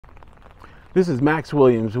This is Max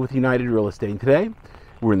Williams with United Real Estate, and today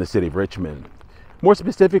we're in the city of Richmond. More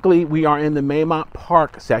specifically, we are in the Maymont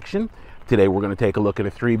Park section. Today we're going to take a look at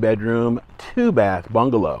a 3-bedroom, 2-bath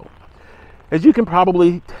bungalow. As you can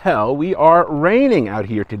probably tell, we are raining out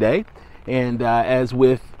here today, and as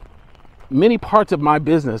with many parts of my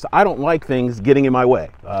business, I don't like things getting in my way.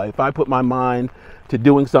 If I put my mind to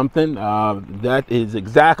doing something, that is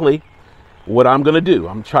exactly what I'm going to do.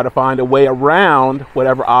 I'm trying to find a way around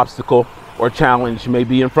whatever obstacle or challenge may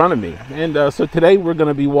be in front of me. And so today we're going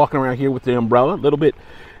to be walking around here with the umbrella. A little bit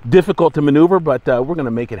difficult to maneuver, but we're going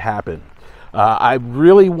to make it happen. I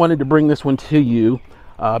really wanted to bring this one to you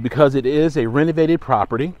because it is a renovated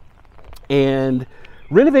property, and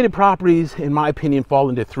renovated properties, in my opinion, fall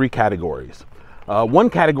into 3 categories. One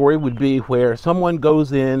category would be where someone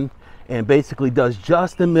goes in and basically does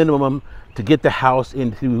just the minimum to get the house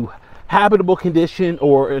into habitable condition,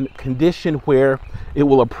 or in condition where it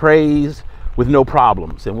will appraise with no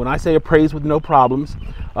problems. And when I say appraise with no problems,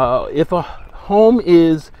 if a home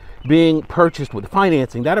is being purchased with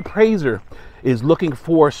financing, that appraiser is looking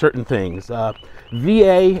for certain things.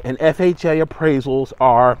 VA and FHA appraisals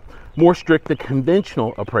are more strict than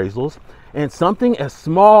conventional appraisals, and something as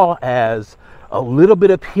small as a little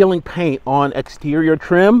bit of peeling paint on exterior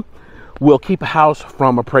trim will keep a house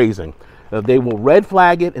from appraising. They will red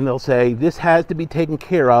flag it and they'll say this has to be taken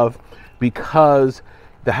care of because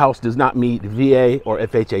the house does not meet VA or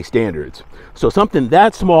FHA standards. So something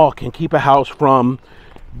that small can keep a house from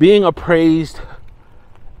being appraised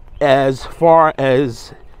as far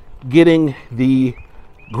as getting the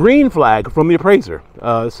green flag from the appraiser.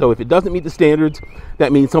 So if it doesn't meet the standards,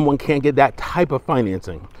 that means someone can't get that type of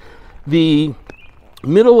financing. The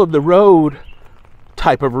middle of the road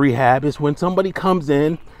type of rehab is when somebody comes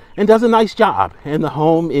in and does a nice job, and the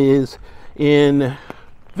home is in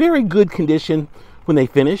very good condition when they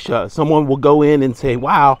finish. Someone will go in and say,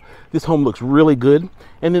 wow, this home looks really good.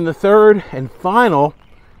 And then the third and final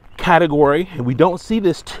category, and we don't see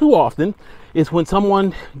this too often, is when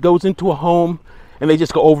someone goes into a home and they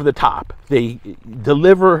just go over the top. They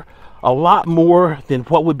deliver a lot more than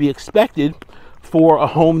what would be expected for a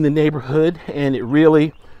home in the neighborhood, and it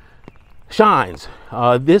really shines.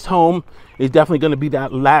 This home is definitely going to be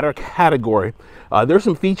that latter category. There's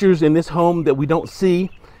some features in this home that we don't see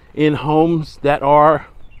in homes that are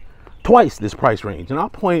twice this price range, and I'll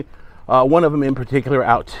point one of them in particular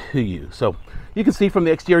out to you. So you can see from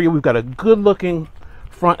the exterior we've got a good looking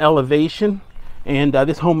front elevation, and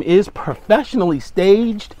this home is professionally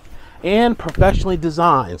staged and professionally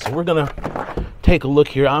designed. So we're gonna take a look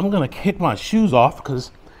here. I'm gonna kick my shoes off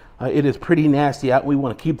because it is pretty nasty out. We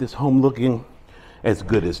want to keep this home looking as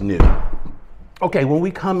good as new. Okay, when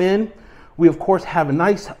we come in, we of course have a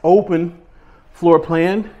nice open floor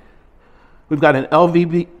plan. We've got an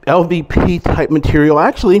LVP type material.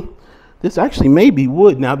 Actually, this actually may be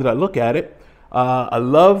wood now that I look at it. I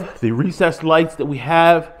love the recessed lights that we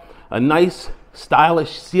have. A nice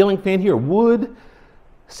stylish ceiling fan here, wood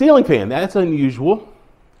ceiling fan. That's unusual.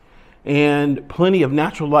 And plenty of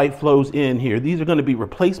natural light flows in here. These are going to be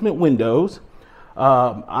replacement windows.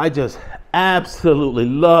 I just absolutely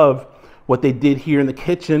love what they did here in the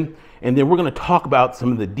kitchen, and then we're going to talk about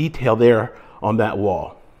some of the detail there on that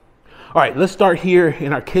wall. All right, let's start here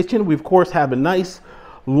in our kitchen. We of course have a nice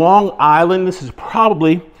long island. This is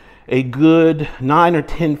probably a good 9 or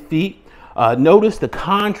 10 feet. Notice the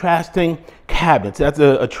contrasting cabinets. That's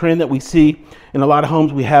a trend that we see in a lot of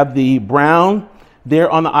homes. We have the brown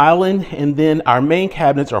there on the island, and then our main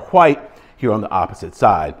cabinets are white here on the opposite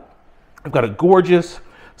side. I've got a gorgeous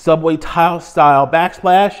subway tile style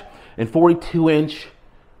backsplash and 42-inch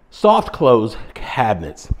soft close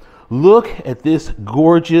cabinets. Look at this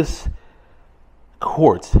gorgeous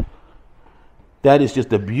quartz. That is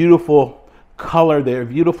just a beautiful color there,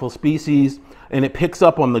 beautiful species, and it picks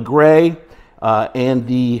up on the gray and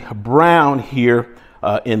the brown here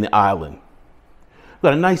in the island.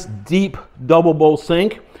 Got a nice deep double bowl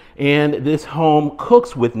sink, and this home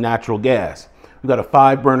cooks with natural gas. We've got a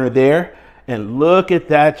 5-burner there, and look at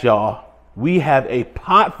that, y'all. We have a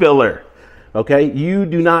pot filler. Okay, you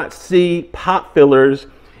do not see pot fillers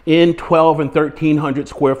in 12 and 1300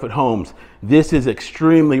 square foot homes. This is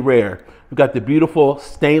extremely rare. We've got the beautiful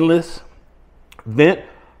stainless vent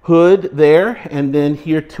hood there, and then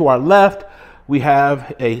here to our left we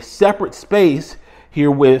have a separate space here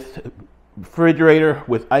with refrigerator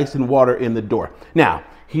with ice and water in the door. Now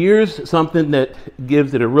here's something that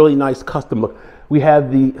gives it a really nice custom look. We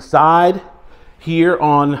have the side here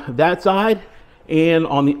on that side and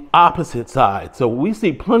on the opposite side. So we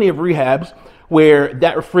see plenty of rehabs where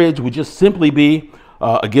that fridge would just simply be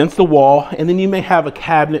against the wall, and then you may have a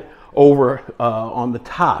cabinet over on the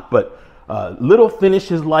top. But little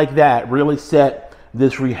finishes like that really set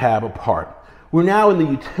this rehab apart. We're now in the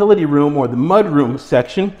utility room or the mudroom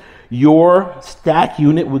section. Your stack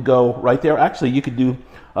unit would go right there. Actually, you could do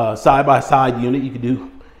side-by-side unit. You could do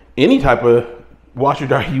any type of washer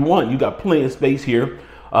dryer you want. You got plenty of space here.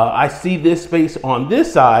 I see this space on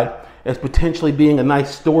this side as potentially being a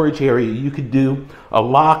nice storage area. You could do a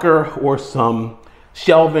locker or some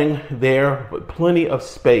shelving there, but plenty of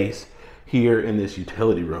space here in this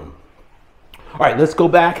utility room. All right, let's go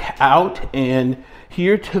back out, and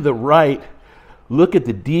here to the right, look at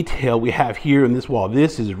the detail we have here in this wall.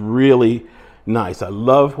 This is really nice. I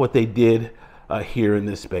love what they did here in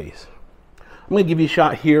this space. I'm going to give you a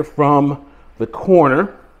shot here from the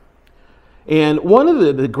corner. And one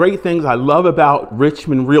of the great things I love about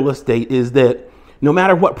Richmond real estate is that no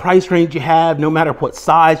matter what price range you have, no matter what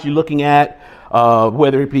size you're looking at,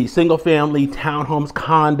 whether it be single family, townhomes,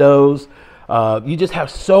 condos, you just have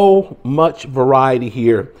so much variety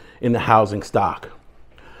here in the housing stock.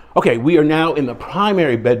 Okay, we are now in the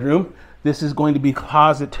primary bedroom. This is going to be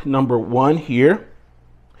closet number 1 here.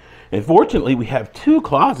 And fortunately, we have 2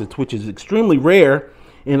 closets, which is extremely rare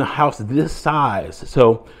in a house this size.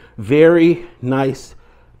 So very nice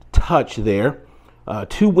touch there.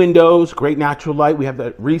 2 windows, great natural light. We have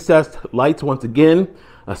that recessed lights once again,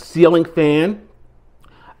 a ceiling fan.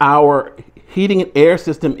 Our heating and air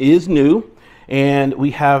system is new, and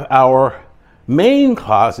we have our main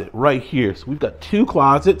closet right here. So we've got 2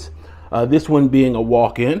 closets, this one being a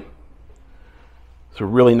walk-in. So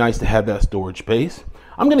really nice to have that storage space.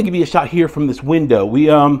 I'm going to give you a shot here from this window. We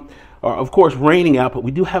are of course raining out, but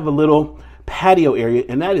we do have a little patio area,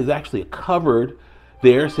 and that is actually a cupboard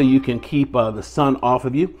there so you can keep the sun off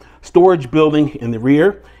of you. Storage building in the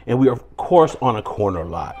rear, and we are of course on a corner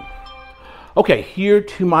lot. Okay, here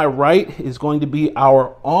to my right is going to be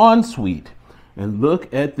our ensuite. And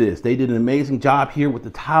look at this. They did an amazing job here with the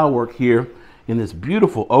tile work here in this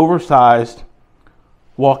beautiful oversized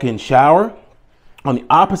walk-in shower. On the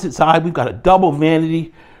opposite side, we've got a double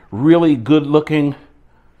vanity, really good looking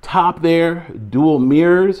top there, dual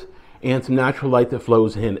mirrors, and some natural light that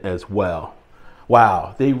flows in as well.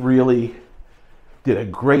 Wow, they really did a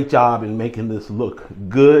great job in making this look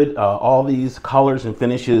good. All these colors and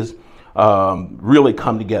finishes really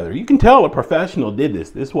come together. You can tell a professional did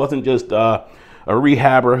this. This wasn't just a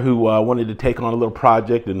rehabber who wanted to take on a little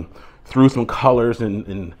project and threw some colors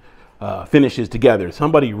and finishes together.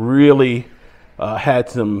 Somebody really had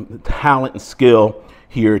some talent and skill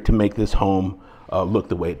here to make this home look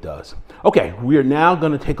the way it does. Okay, we are now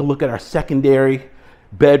going to take a look at our secondary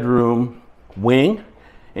bedroom wing,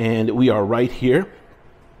 and we are right here.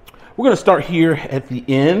 We're going to start here at the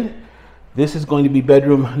end. This is going to be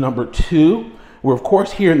bedroom number 2. We're of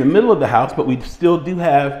course here in the middle of the house, but we still do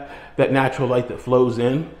have that natural light that flows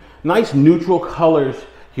in. Nice neutral colors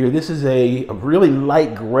here. This is a really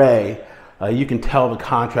light gray. You can tell the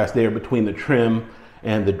contrast there between the trim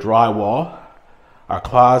and the drywall. Our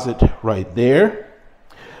closet right there.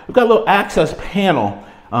 We've got a little access panel.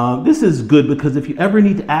 This is good because if you ever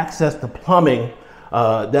need to access the plumbing,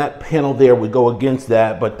 that panel there would go against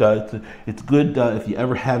that, but it's good if you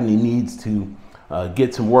ever have any needs to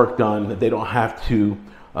get some work done, that they don't have to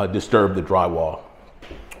disturb the drywall.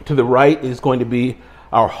 To the right is going to be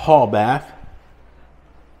our hall bath.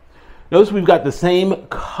 Notice we've got the same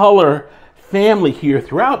color family here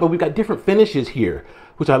throughout, but we've got different finishes here,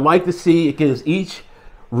 which I like to see. It gives each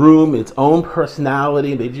room its own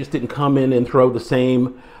personality. They just didn't come in and throw the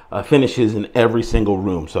same finishes in every single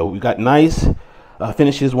room. So we've got nice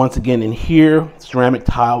finishes once again in here, ceramic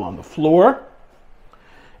tile on the floor,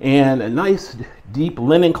 and a nice deep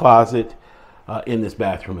linen closet in this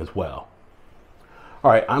bathroom as well. All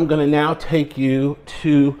right, I'm gonna now take you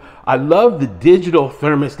to, I love the digital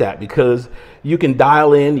thermostat because you can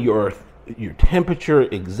dial in your temperature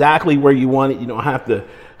exactly where you want it. You don't have to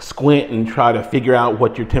squint and try to figure out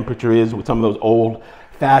what your temperature is with some of those old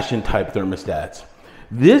fashioned type thermostats.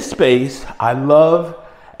 This space I love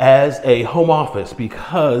as a home office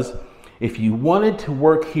because if you wanted to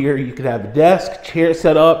work here, you could have a desk, chair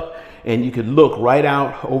set up, and you could look right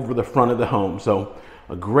out over the front of the home. So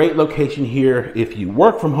a great location here if you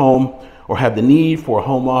work from home or have the need for a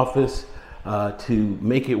home office to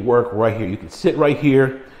make it work right here. You can sit right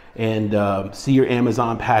here and see your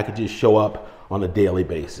Amazon packages show up on a daily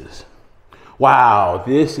basis. Wow,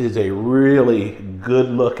 this is a really good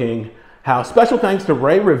looking house. Special thanks to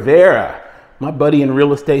Ray Rivera, my buddy in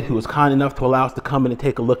real estate, who was kind enough to allow us to come in and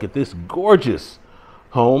take a look at this gorgeous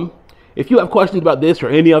home. If you have questions about this or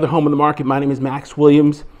any other home in the market, my name is Max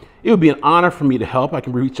Williams. It would be an honor for me to help. I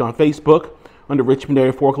can be reached on Facebook under Richmond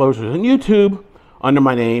Area Foreclosures on YouTube under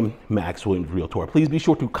my name, Max Williams Realtor. Please be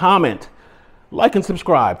sure to comment, like, and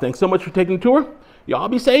subscribe. Thanks so much for taking the tour. Y'all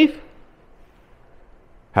be safe.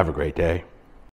 Have a great day.